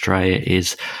those in Australia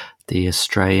is the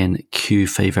Australian Q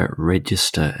Fever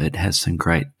Register. It has some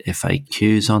great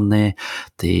FAQs on there.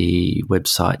 The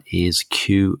website is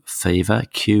QFever,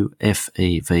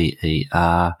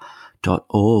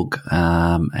 QFEVER.org,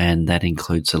 and that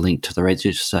includes a link to the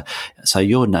register. So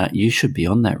you should be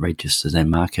on that register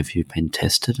then, Mark, if you've been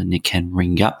tested, and you can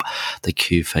ring up the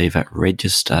Q Fever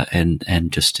Register and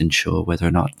just ensure whether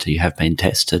or not you have been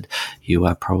tested. You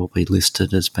are probably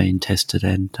listed as being tested,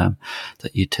 and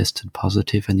that you tested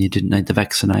positive and you didn't need the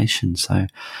vaccination. So,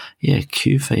 yeah,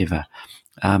 Q Fever.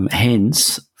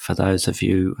 Hence, for those of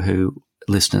you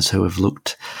listeners who have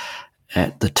looked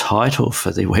at the title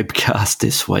for the webcast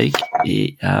this week,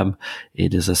 it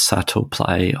is a subtle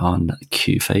play on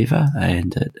Q fever,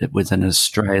 and with an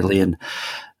Australian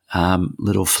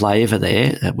little flavour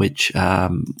there, which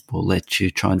will let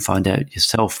you try and find out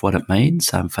yourself what it means.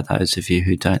 For those of you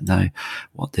who don't know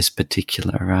what this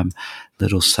particular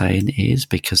little saying is,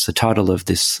 because the title of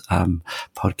this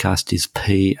podcast is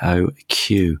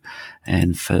POQ,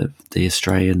 and for the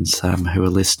Australians who are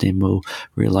listening will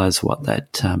realise what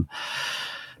that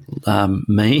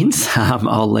means.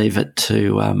 I'll leave it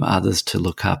to others to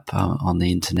look up on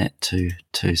the internet to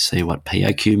see what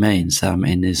POQ means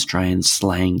in the Australian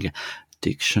slang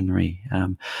dictionary.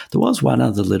 There was one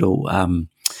other little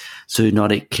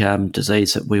zoonotic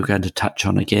disease that we were going to touch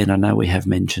on again. I know we have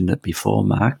mentioned it before,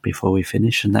 Mark, before we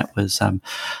finish, and that was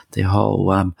the whole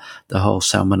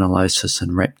salmonellosis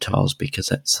in reptiles, because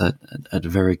that's a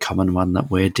very common one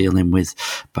that we're dealing with,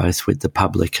 both with the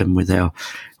public and with our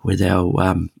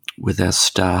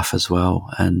staff as well.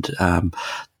 And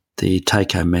the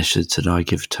take-home message that I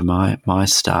give to my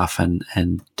staff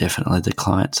and definitely the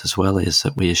clients as well is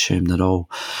that we assume that all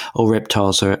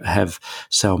reptiles have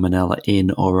salmonella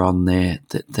in or on their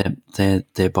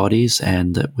bodies,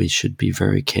 and that we should be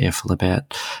very careful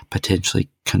about potentially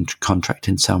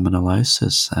contracting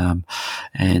salmonellosis.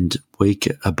 And we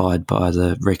abide by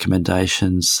the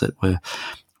recommendations that were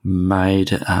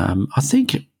made, I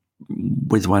think,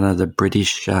 with one of the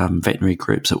British veterinary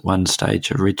groups at one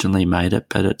stage originally made it,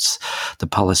 but it's the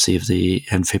policy of the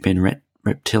Amphibian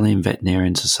Reptilian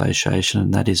Veterinarians Association,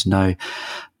 and that is no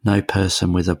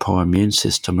person with a poor immune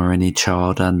system or any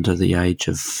child under the age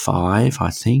of 5,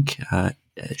 I think,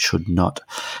 should not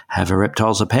have a reptile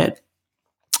as a pet.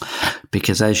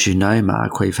 Because as you know,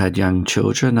 Mark, we've had young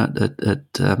children at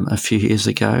a few years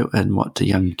ago, and what do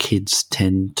young kids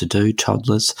tend to do,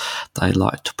 toddlers? They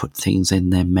like to put things in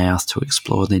their mouth to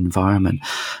explore the environment.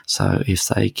 So if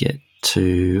they get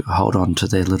to hold on to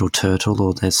their little turtle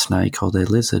or their snake or their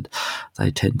lizard,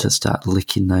 they tend to start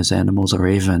licking those animals, or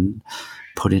even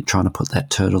trying to put that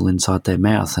turtle inside their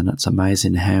mouth. And it's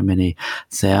amazing how many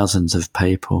thousands of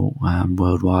people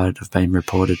worldwide have been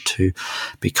reported to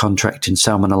be contracting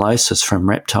salmonellosis from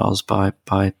reptiles by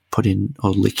putting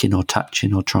or licking or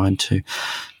touching or trying to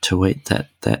eat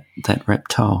that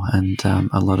reptile. And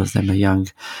a lot of them are young,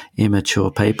 immature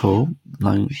people,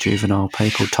 young juvenile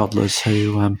people, toddlers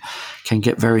who can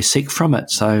get very sick from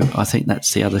it. So I think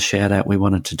that's the other shout out we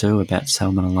wanted to do about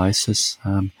salmonellosis.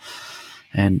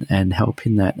 And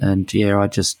helping that. And yeah, I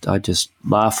just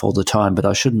laugh all the time, but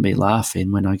I shouldn't be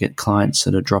laughing when I get clients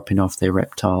that are dropping off their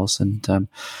reptiles, and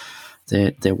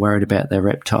they're worried about their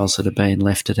reptiles that are being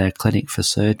left at our clinic for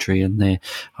surgery, and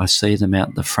I see them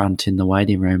out the front in the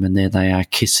waiting room, and there they are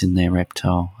kissing their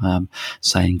reptile,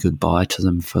 saying goodbye to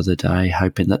them for the day,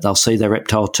 hoping that they'll see their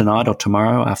reptile tonight or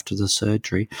tomorrow after the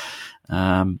surgery.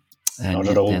 Not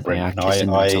at all, Brent.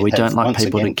 So we don't like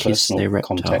people to kiss their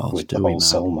reptiles, contact with the whole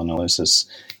salmonellosis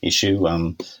issue.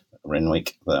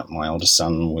 Renwick, my oldest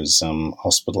son, was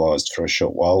hospitalised for a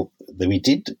short while.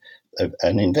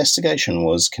 An investigation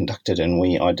was conducted, and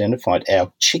we identified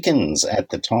our chickens at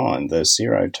the time. The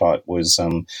serotype was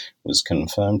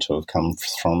confirmed to have come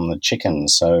from the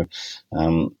chickens. So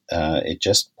it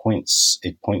just points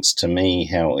to me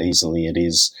how easily it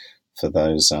is for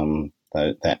those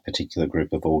that particular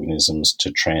group of organisms to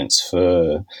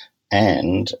transfer,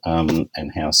 and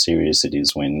how serious it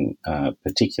is when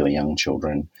particularly young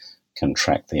children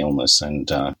contract the illness. And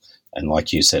And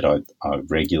like you said, I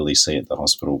regularly see at the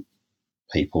hospital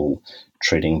people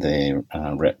treating their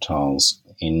reptiles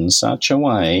in such a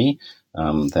way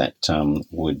that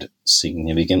would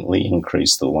significantly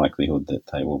increase the likelihood that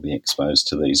they will be exposed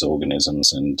to these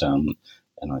organisms. And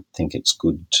I think it's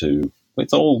good to,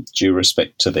 with all due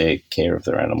respect to their care of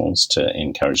their animals, to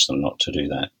encourage them not to do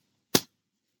that.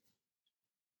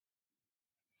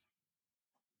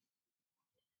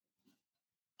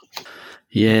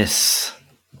 Yes,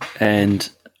 and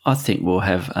I think we'll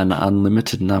have an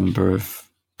unlimited number of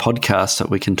podcasts that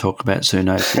we can talk about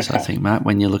zoonosis, I think, Mark,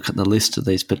 when you look at the list of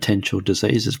these potential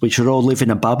diseases. We should all live in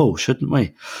a bubble, shouldn't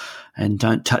we? And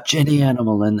don't touch any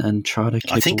animal and try to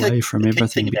keep away from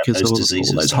everything because all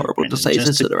those horrible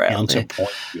diseases that are out there.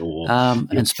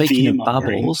 And speaking of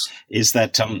bubbles, is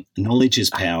that knowledge is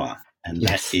power. And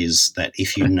that is that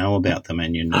if you know about them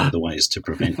and you know the ways to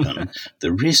prevent them,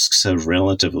 the risks are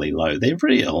relatively low. They're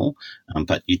real,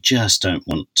 but you just don't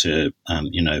want to,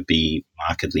 be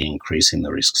markedly increasing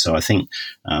the risk. So I think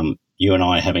you and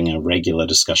I having a regular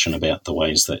discussion about the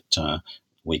ways that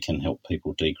we can help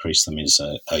people decrease them is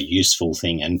a useful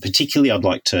thing. And particularly I'd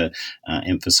like to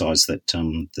emphasise that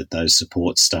that those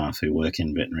support staff who work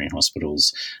in veterinary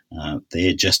hospitals,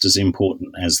 they're just as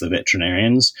important as the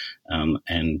veterinarians,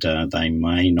 and they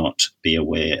may not be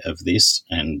aware of this,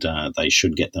 and they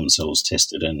should get themselves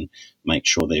tested and make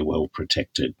sure they're well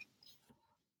protected.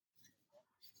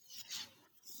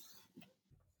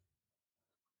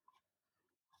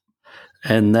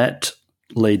 And that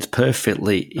leads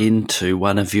perfectly into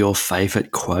one of your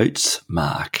favourite quotes,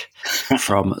 Mark,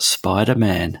 from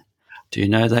Spider-Man. Do you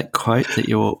know that quote that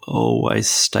you're always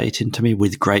stating to me?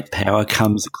 With great power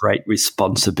comes great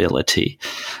responsibility.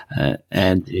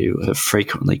 And you have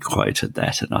frequently quoted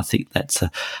that. And I think that's a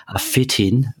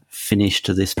fit-in finish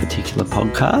to this particular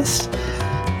podcast.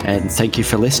 And thank you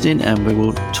for listening. And we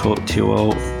will talk to you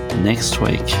all next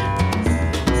week.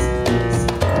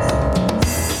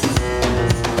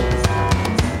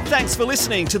 Thanks for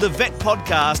listening to the Vet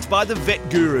Podcast by the Vet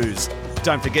Gurus.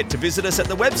 Don't forget to visit us at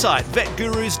the website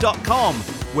vetgurus.com,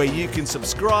 where you can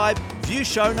subscribe, view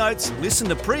show notes, listen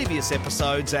to previous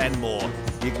episodes and more.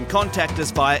 You can contact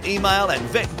us via email at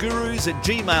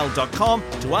vetgurus@gmail.com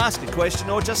to ask a question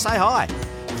or just say hi.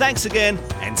 Thanks again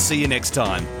and see you next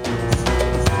time.